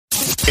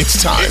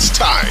It's time. It's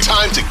time.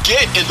 Time to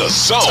get in the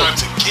zone. Time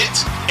to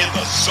get in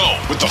the zone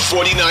with the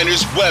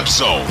 49ers Web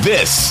Zone.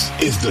 This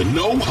is the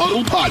No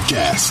Huddle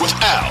Podcast with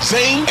Al,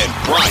 Zane, and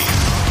Brian.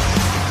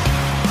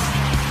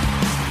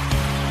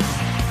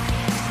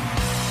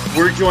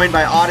 We're joined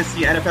by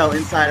Odyssey NFL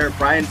insider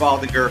Brian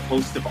Baldinger,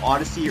 host of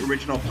Odyssey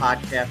original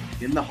podcast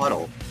In the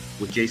Huddle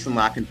with Jason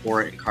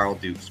Lockenfort and Carl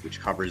Dukes,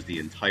 which covers the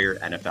entire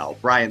NFL.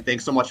 Brian,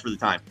 thanks so much for the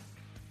time.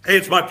 Hey,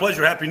 it's my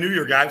pleasure. Happy New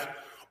Year, guys.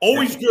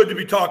 Always good to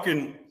be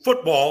talking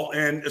football,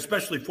 and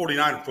especially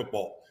 49er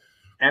football.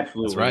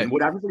 Absolutely. That's right. And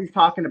what everybody's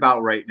talking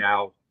about right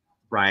now,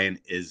 Brian,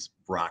 is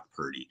Brock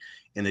Purdy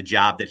and the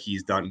job that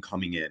he's done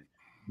coming in.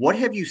 What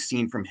have you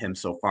seen from him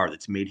so far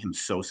that's made him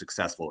so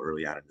successful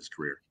early on in his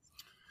career?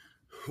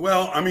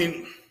 Well, I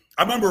mean,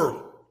 I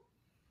remember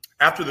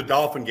after the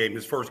Dolphin game,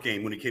 his first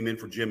game, when he came in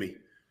for Jimmy,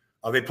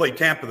 they played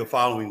Tampa the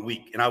following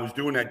week, and I was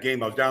doing that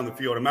game. I was down the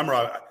field. I remember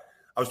I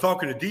was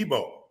talking to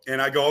Debo,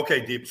 and I go,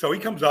 okay, Debo. So he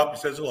comes up, he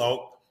says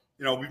hello.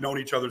 You know, we've known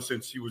each other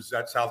since he was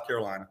at South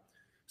Carolina.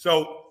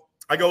 So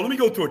I go, let me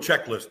go through a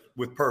checklist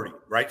with Purdy,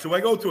 right? So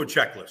I go through a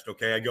checklist,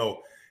 okay? I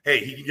go,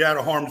 hey, he can get out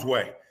of harm's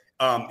way.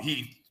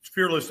 He's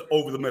fearless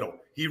over the middle.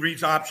 He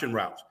reads option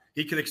routes.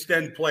 He can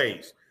extend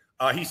plays.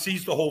 He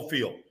sees the whole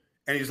field.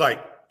 And he's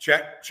like,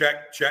 check,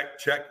 check, check,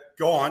 check.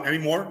 Go on. Any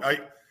more?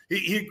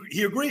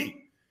 He agreed.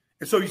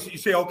 And so you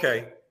say,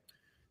 okay,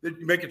 you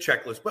make a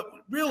checklist. But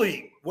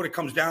really what it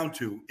comes down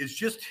to is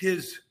just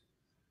his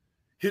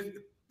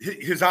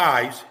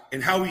eyes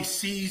and how he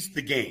sees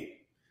the game.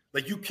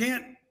 Like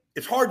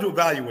it's hard to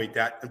evaluate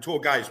that until a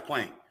guy is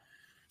playing.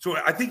 So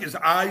I think his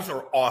eyes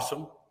are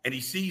awesome and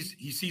he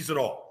sees it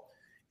all.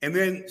 And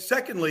then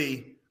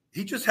secondly,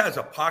 he just has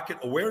a pocket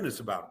awareness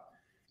about him.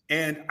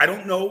 And I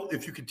don't know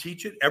if you could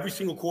teach it. Every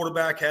single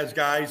quarterback has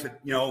guys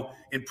that, you know,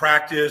 in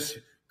practice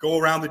go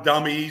around the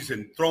dummies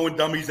and throwing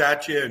dummies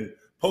at you and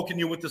poking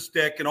you with the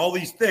stick and all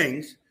these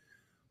things.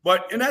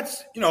 And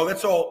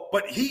that's all.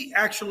 But he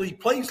actually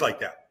plays like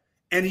that.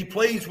 And he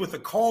plays with a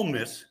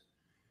calmness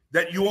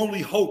that you only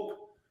hope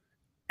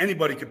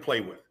anybody could play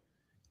with.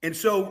 And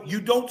so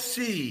you don't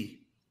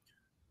see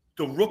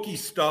the rookie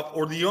stuff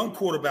or the young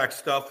quarterback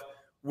stuff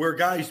where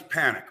guys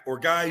panic or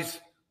guys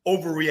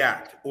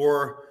overreact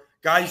or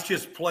guys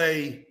just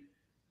play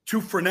too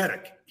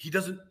frenetic. He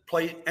doesn't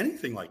play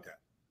anything like that.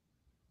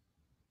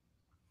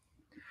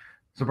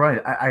 So, Brian,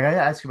 I got to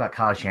ask you about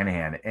Kyle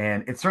Shanahan,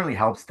 and it certainly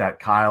helps that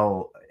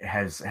Kyle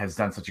has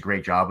done such a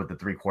great job with the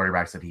three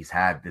quarterbacks that he's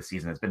had this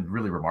season. It's been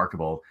really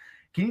remarkable.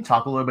 Can you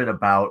talk a little bit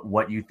about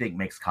what you think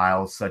makes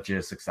Kyle such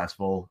a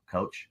successful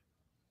coach?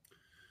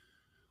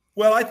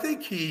 Well, I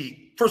think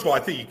he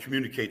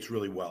communicates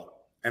really well,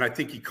 and I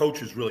think he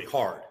coaches really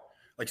hard.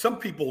 Like some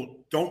people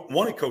don't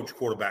want to coach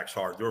quarterbacks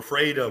hard. They're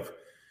afraid of,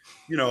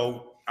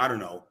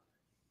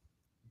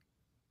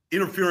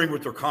 interfering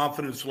with their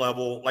confidence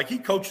level. Like he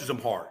coaches them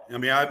hard. I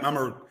mean, I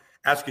remember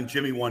asking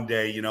Jimmy one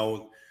day,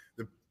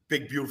 the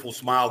big, beautiful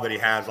smile that he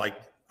has, like,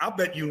 I'll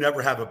bet you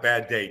never have a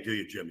bad day, do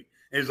you, Jimmy?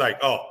 And he's like,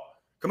 oh,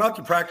 come out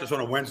to practice on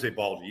a Wednesday,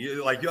 Baldy.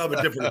 You'll have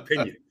a different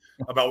opinion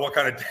about what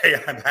kind of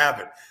day I'm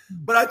having.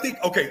 But I think,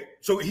 okay,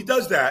 so he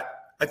does that.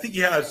 I think he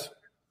has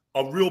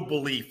a real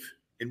belief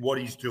in what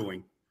he's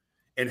doing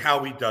and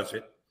how he does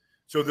it.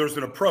 So there's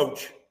an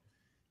approach.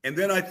 And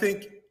then I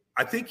think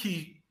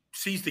he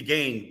sees the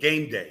game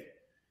day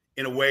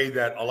in a way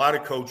that a lot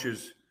of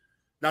coaches,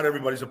 not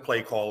everybody's a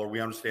play caller. We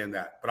understand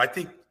that. But I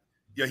think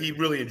he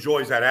really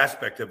enjoys that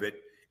aspect of it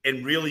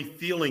and really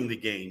feeling the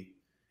game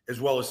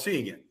as well as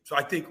seeing it. So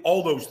I think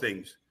all those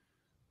things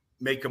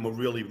make him a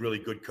really, really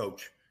good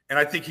coach. And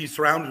I think he's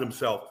surrounded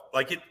himself.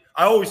 I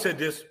always said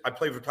this. I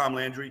played for Tom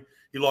Landry.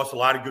 He lost a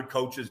lot of good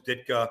coaches,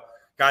 Ditka,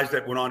 guys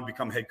that went on to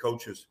become head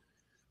coaches.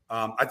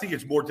 I think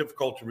it's more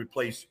difficult to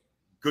replace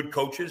good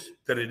coaches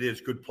than it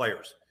is good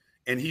players.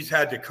 And he's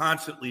had to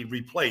constantly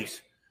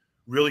replace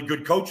really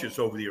good coaches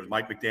over the years,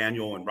 Mike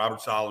McDaniel and Robert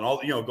Saleh and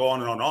all, go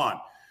on and on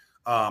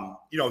and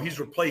on. He's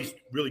replaced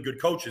really good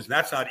coaches, and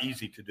that's not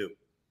easy to do.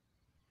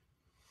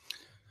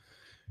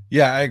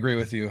 Yeah, I agree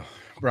with you,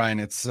 Brian.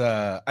 It's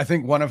I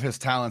think one of his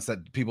talents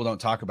that people don't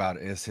talk about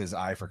is his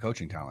eye for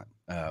coaching talent,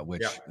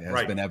 which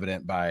has been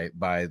evident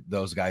by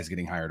those guys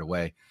getting hired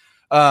away.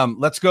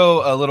 Let's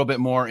go a little bit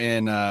more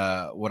in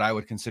what I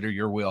would consider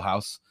your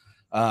wheelhouse,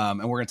 and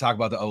we're going to talk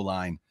about the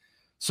O-line.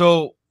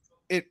 So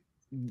it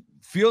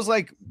feels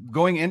like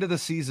going into the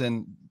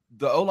season,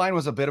 the O-line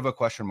was a bit of a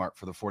question mark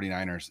for the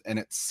 49ers. And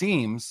it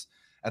seems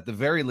at the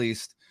very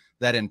least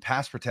that in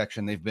pass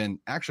protection, they've been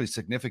actually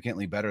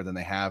significantly better than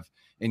they have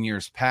in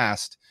years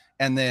past.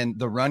 And then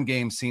the run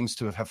game seems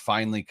to have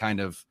finally kind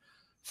of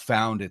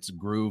found its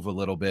groove a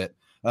little bit.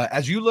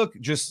 As you look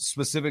just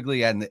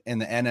specifically in the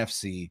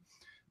NFC,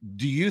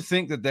 do you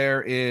think that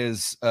there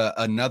is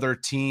another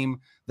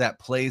team that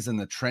plays in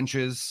the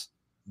trenches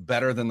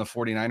better than the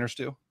 49ers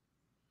do?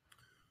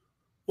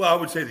 Well, I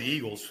would say the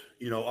Eagles,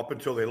 up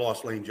until they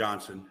lost Lane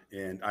Johnson.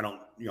 And I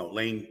don't,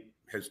 Lane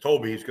has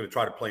told me he's going to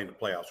try to play in the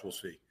playoffs. We'll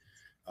see.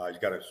 He's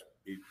got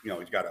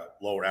a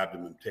lower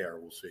abdomen tear.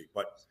 We'll see.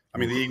 But, I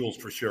mean, the Eagles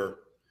for sure.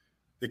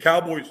 The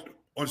Cowboys,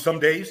 on some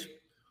days,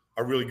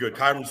 are really good.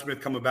 Tyron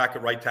Smith coming back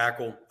at right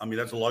tackle. I mean,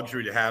 that's a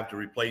luxury to have to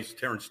replace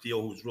Terrence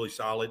Steele, who's really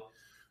solid.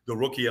 The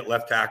rookie at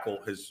left tackle,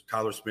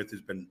 Tyler Smith,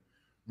 has been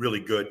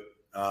really good.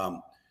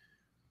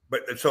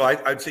 But so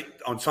I'd say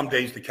on some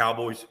days the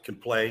Cowboys can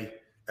play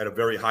at a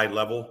very high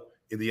level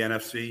in the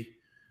NFC.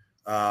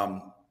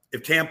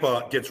 If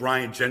Tampa gets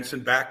Ryan Jensen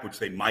back, which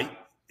they might,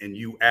 and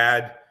you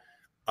add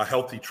a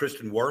healthy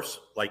Tristan Wirfs,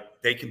 like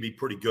they can be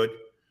pretty good.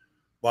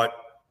 But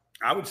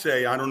I would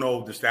say, I don't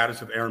know the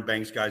status of Aaron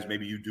Banks, guys.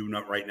 Maybe you do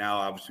not right now.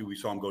 Obviously, we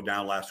saw him go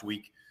down last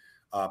week.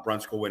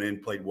 Brunskill went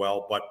in, played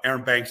well. But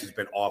Aaron Banks has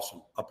been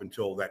awesome up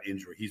until that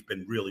injury. He's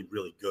been really,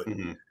 really good.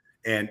 Mm-hmm.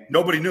 And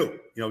nobody knew.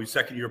 You know, he's a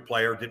second-year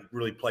player, didn't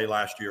really play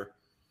last year.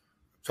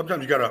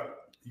 Sometimes you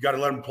gotta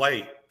let him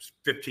play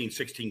 15,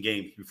 16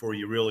 games before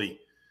you really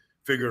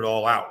figure it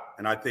all out.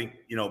 And I think,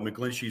 you know,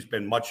 McGlinchey's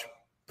been much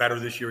better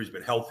this year. He's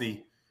been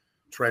healthy.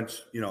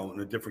 Trent's, you know, in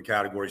a different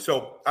category.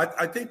 So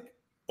I think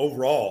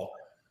overall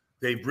 –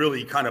 they've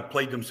really kind of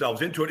played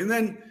themselves into it. And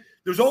then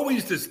there's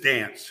always this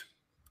dance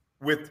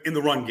in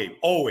the run game.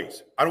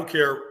 Always. I don't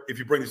care if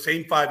you bring the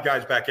same 5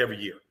 guys back every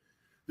year.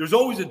 There's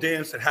always a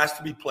dance that has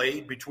to be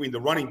played between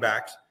the running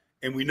backs.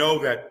 And we know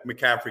that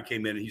McCaffrey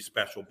came in and he's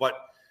special. But,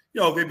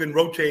 you know, they've been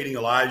rotating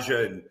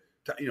Elijah and,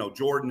 you know,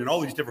 Jordan and all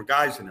these different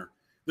guys in there.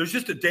 There's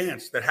just a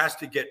dance that has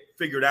to get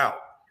figured out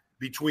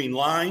between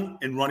line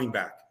and running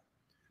back,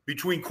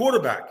 between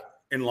quarterback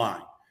and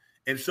line.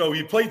 And so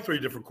you played 3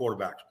 different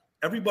quarterbacks.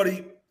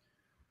 Everybody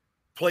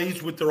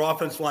plays with their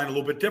offense line a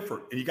little bit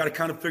different, and you got to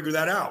kind of figure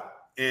that out.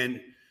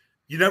 And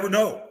you never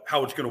know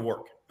how it's going to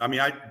work. I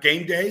mean,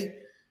 game day,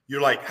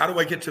 you're like, how do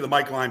I get to the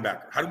Mike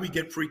linebacker? How do we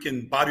get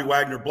freaking Bobby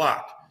Wagner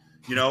blocked?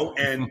 You know,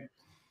 and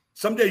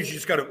some days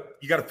you got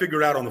to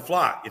figure it out on the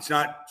fly. It's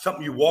not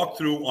something you walk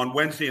through on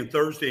Wednesday and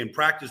Thursday and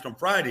practiced on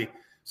Friday.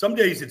 Some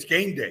days it's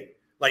game day.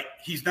 Like,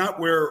 he's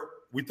not where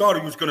we thought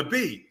he was going to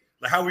be.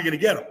 Like, how are we going to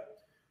get him?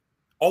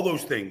 All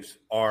those things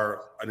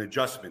are an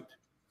adjustment.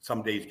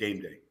 Some days game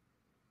day.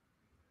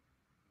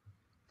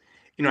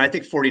 You know, I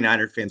think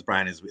 49er fans,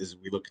 Brian, as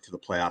we look to the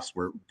playoffs,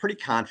 we're pretty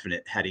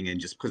confident heading in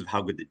just because of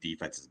how good the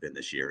defense has been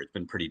this year. It's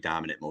been pretty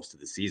dominant most of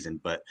the season,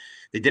 but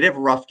they did have a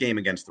rough game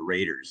against the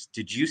Raiders.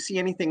 Did you see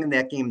anything in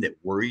that game that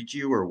worried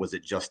you, or was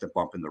it just a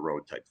bump in the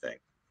road type thing?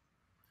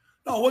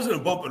 No, it wasn't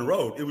a bump in the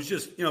road. It was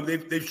just, you know,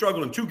 they've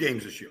struggled in 2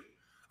 games this year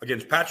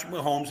against Patrick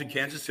Mahomes in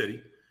Kansas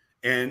City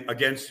and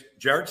against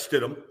Jarrett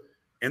Stidham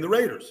and the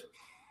Raiders.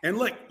 And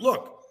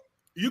look,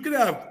 you can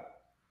have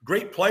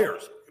great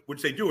players,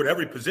 which they do at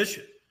every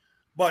position.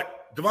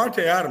 But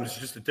Devontae Adams is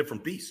just a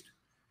different beast,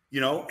 you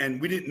know, and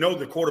we didn't know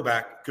the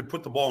quarterback could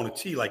put the ball in a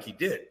tee like he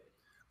did.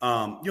 You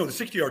know, the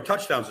 60-yard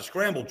touchdown is a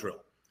scramble drill.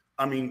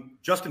 I mean,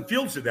 Justin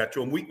Fields did that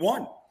to him week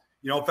 1,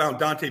 you know, found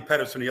Dante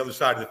Pettis on the other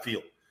side of the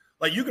field.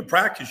 Like, you could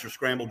practice your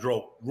scramble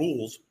drill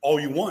rules all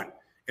you want.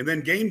 And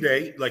then game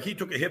day, like, he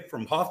took a hit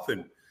from Huff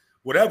and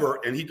whatever,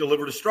 and he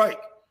delivered a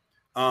strike.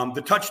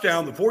 The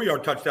touchdown, the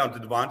 4-yard touchdown to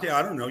Devontae,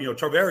 I don't know, you know,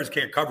 Tavares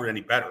can't cover it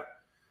any better.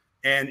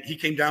 And he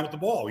came down with the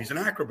ball. He's an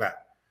acrobat.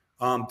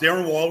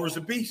 Darren Waller is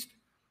a beast.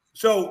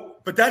 So,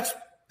 but that's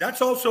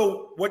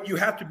also what you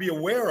have to be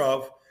aware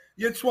of.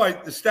 That's why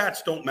the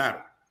stats don't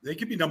matter. They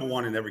can be number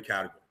 1 in every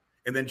category.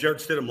 And then Jarrett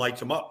Stidham lights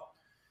them up,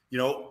 you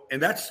know,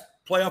 and that's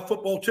playoff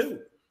football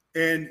too.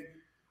 And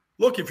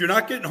look, if you're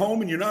not getting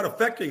home and you're not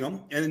affecting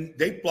them, and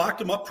they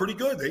blocked him up pretty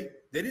good. They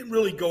didn't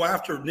really go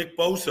after Nick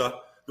Bosa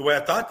the way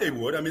I thought they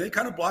would. I mean, they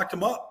kind of blocked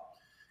him up.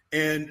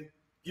 And,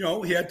 you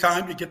know, he had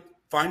time to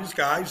find his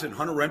guys and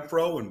Hunter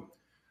Renfrow and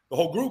the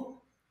whole group.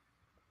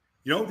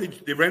 You know,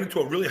 they ran into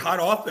a really hot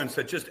offense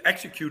that just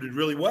executed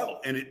really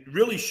well. And it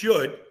really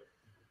should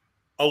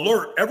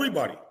alert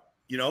everybody,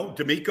 you know,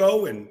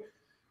 D'Amico and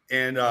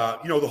you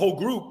know, the whole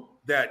group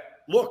that,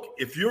 look,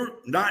 if you're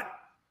not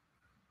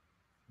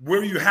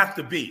where you have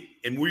to be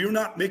and where you're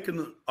not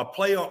making a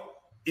play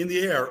in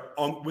the air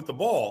with the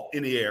ball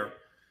in the air,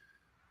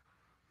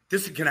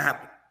 this can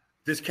happen.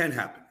 This can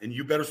happen. And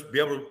you better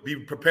be able to be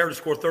prepared to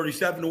score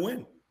 37 to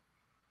win.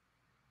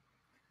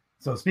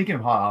 So speaking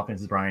of hot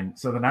offenses, Brian,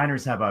 so the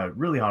Niners have a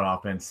really hot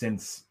offense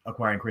since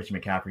acquiring Christian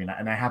McCaffrey,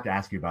 and I have to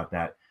ask you about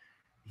that.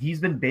 He's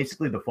been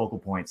basically the focal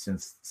point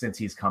since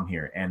he's come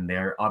here, and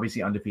they're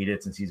obviously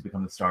undefeated since he's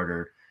become the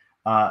starter.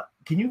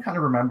 Can you kind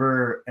of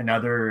remember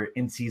another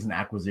in-season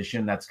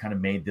acquisition that's kind of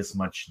made this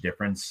much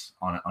difference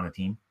on a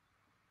team?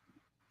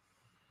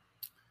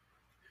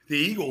 The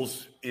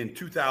Eagles in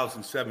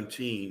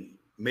 2017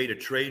 made a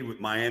trade with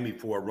Miami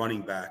for a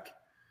running back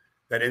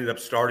that ended up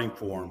starting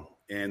for him.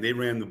 And they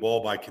ran the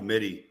ball by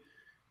committee,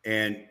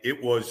 and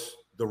it was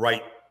a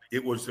great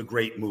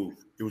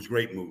move. It was a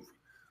great move.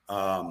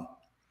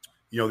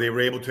 You know, they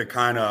were able to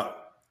kind of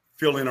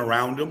fill in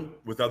around him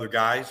with other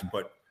guys,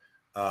 but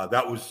I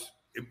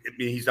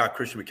mean, he's not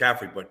Christian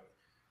McCaffrey, but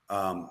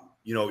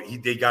you know,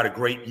 they got a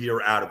great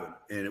year out of him,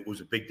 and it was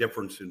a big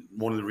difference, and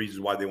one of the reasons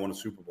why they won a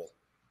Super Bowl.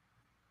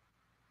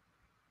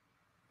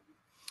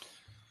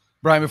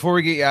 Brian, before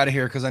we get you out of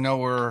here, because I know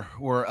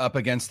we're up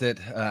against it.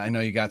 I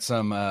know you got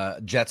some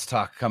Jets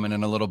talk coming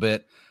in a little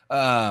bit.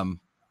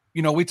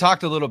 we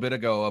talked a little bit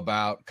ago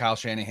about Kyle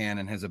Shanahan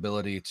and his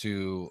ability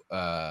to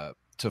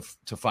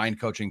find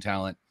coaching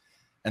talent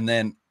and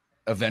then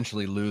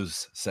eventually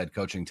lose said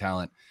coaching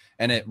talent.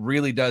 And it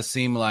really does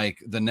seem like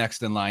the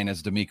next in line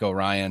is DeMeco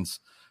Ryans.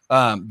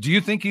 Do you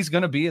think he's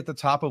going to be at the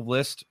top of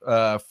list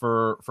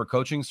for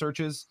coaching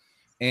searches?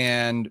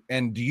 And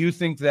do you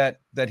think that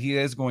he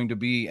is going to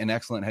be an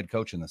excellent head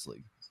coach in this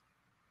league?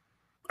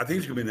 I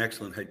think he's going to be an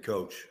excellent head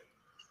coach.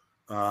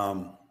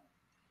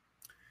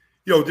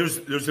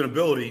 There's an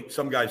ability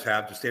some guys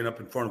have to stand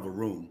up in front of a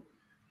room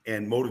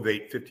and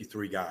motivate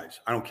 53 guys.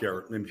 I don't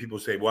care. And people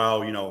say,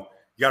 well, you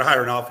got to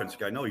hire an offensive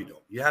guy. No, you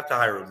don't. You have to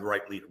hire the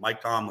right leader.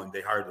 Mike Tomlin,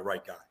 they hired the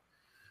right guy.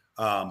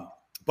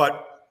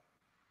 But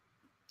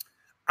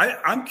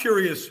I'm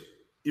curious,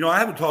 I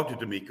haven't talked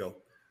to DeMeco,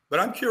 but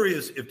I'm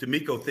curious if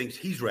DeMeco thinks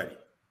he's ready.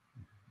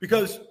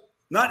 Because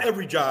not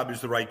every job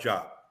is the right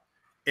job.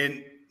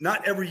 And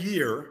not every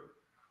year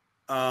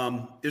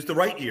is the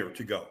right year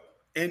to go.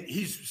 And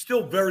he's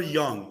still very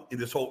young in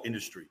this whole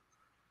industry.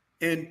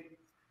 And,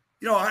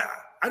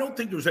 I don't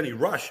think there's any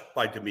rush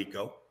by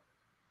DeMeco.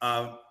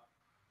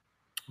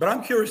 But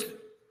I'm curious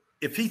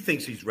if he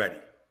thinks he's ready.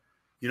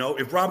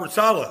 If Robert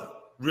Saleh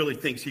really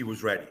thinks he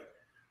was ready.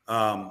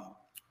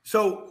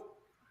 So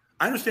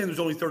I understand there's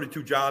only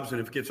 32 jobs,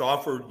 and if it gets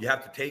offered, you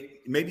have to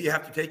take. Maybe you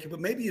have to take it, but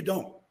maybe you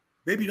don't.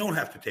 Maybe you don't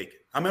have to take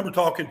it. I remember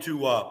talking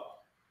to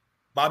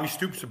Bobby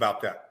Stoops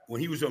about that when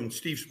he was on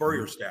Steve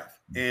Spurrier's staff,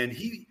 and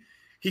he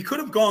could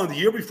have gone the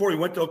year before he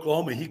went to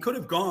Oklahoma. He could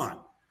have gone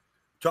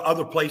to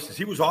other places.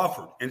 He was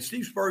offered, and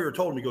Steve Spurrier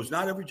told him, he goes,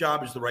 not every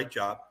job is the right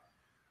job.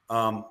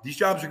 These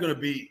jobs are going to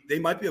be, they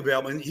might be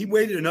available. And he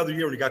waited another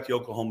year when he got the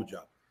Oklahoma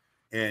job.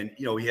 And,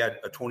 he had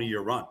a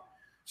 20-year run.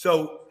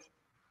 So,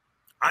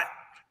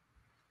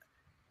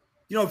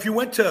 if you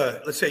went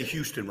to, let's say,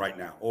 Houston right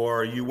now,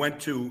 or you went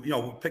to,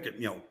 pick it,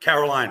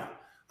 Carolina,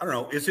 I don't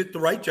know, is it the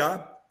right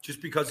job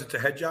just because it's a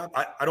head job?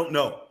 I don't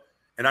know.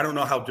 And I don't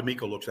know how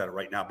DeMeco looks at it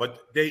right now. But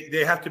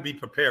they have to be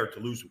prepared to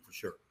lose him for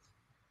sure.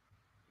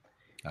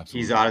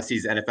 Absolutely. He's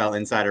Odyssey's NFL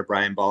insider,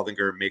 Brian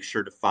Baldinger. Make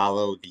sure to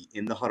follow the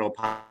In the Huddle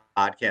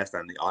podcast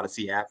on the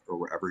Odyssey app or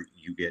wherever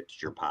you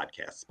get your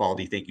podcasts.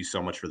 Baldy, thank you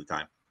so much for the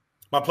time.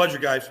 My pleasure,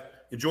 guys.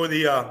 Enjoy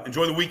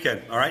the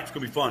weekend. All right, it's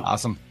gonna be fun.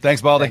 Awesome.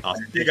 Thanks, Baldy.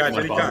 Awesome. See you guys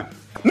anytime.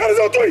 1,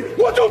 2, 3.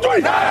 1, 2,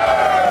 3.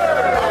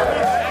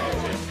 Hey!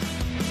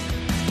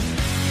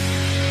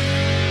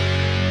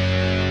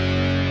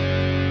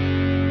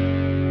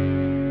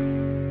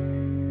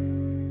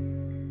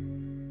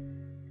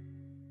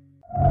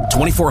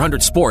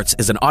 2400 Sports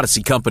is an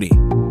Odyssey company.